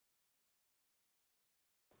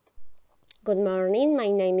Good morning, my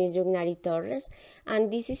name is Yucnary-Torres,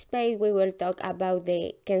 and this space we will talk about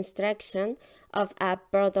the construction of a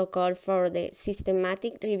protocol for the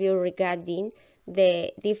systematic review regarding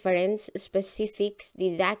the different specific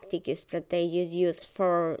didactic strategies used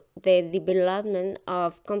for the development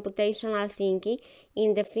of computational thinking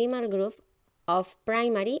in the female group of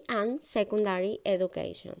primary and secondary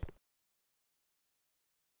education.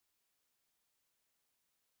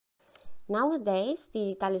 Nowadays,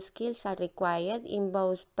 digital skills are required in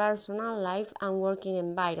both personal life and working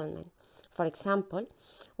environment. For example,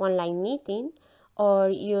 online meeting or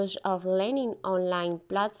use of learning online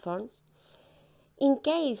platforms. In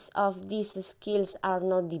case of these skills are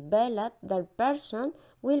not developed, the person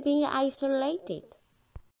will be isolated.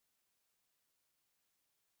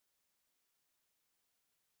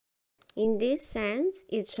 In this sense,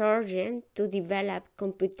 it's urgent to develop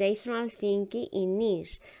computational thinking in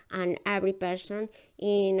niche and every person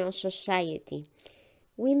in a society.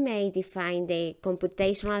 We may define the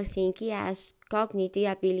computational thinking as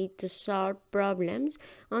cognitive ability to solve problems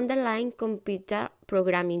underlying computer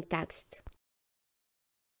programming tasks.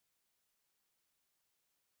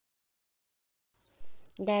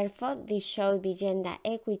 Therefore, this should be gender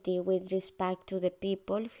equity with respect to the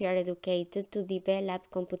people who are educated to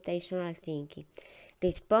develop computational thinking,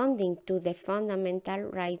 responding to the fundamental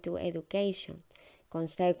right to education.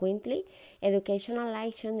 Consequently, educational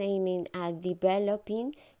action aiming at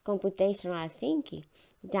developing computational thinking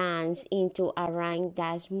turns into a rank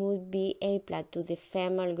that must be applied to the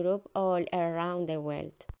female group all around the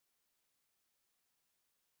world.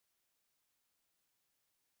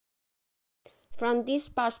 From this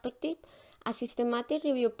perspective, a systematic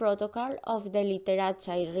review protocol of the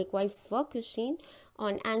literature requires focusing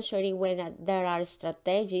on answering whether there are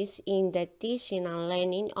strategies in the teaching and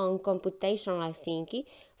learning on computational thinking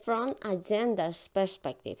from a gender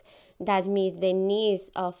perspective that meet the needs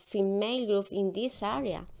of female groups in this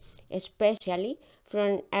area, especially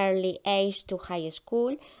from early age to high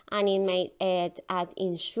school, and it may aid at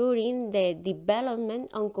ensuring the development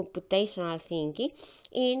on computational thinking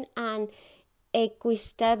in an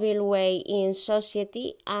equitable way in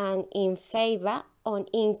society and in favor of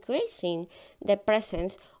increasing the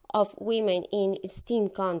presence of women in STEAM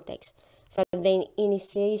contexts, from the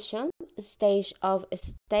initiation stage of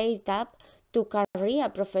startup to career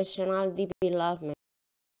professional development.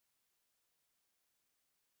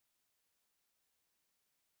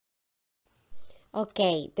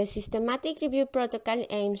 Okay, the systematic review protocol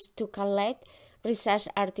aims to collect research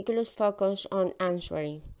articles focused on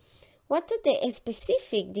answering what are the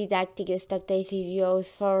specific didactic strategies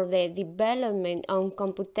used for the development of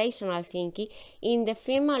computational thinking in the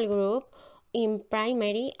female group in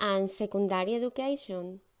primary and secondary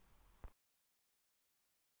education?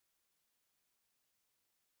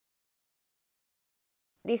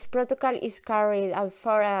 This protocol is carried out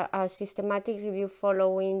for a systematic review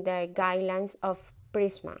following the guidelines of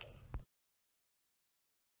PRISMA.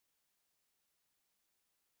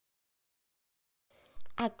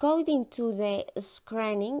 According to the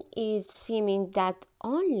screening, it seems that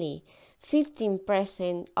only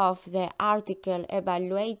 15% of the article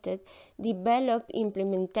evaluated develop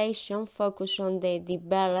implementation focused on the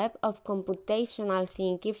development of computational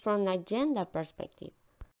thinking from a gender perspective.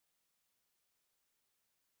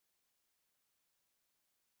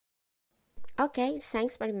 Okay,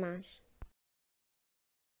 thanks very much.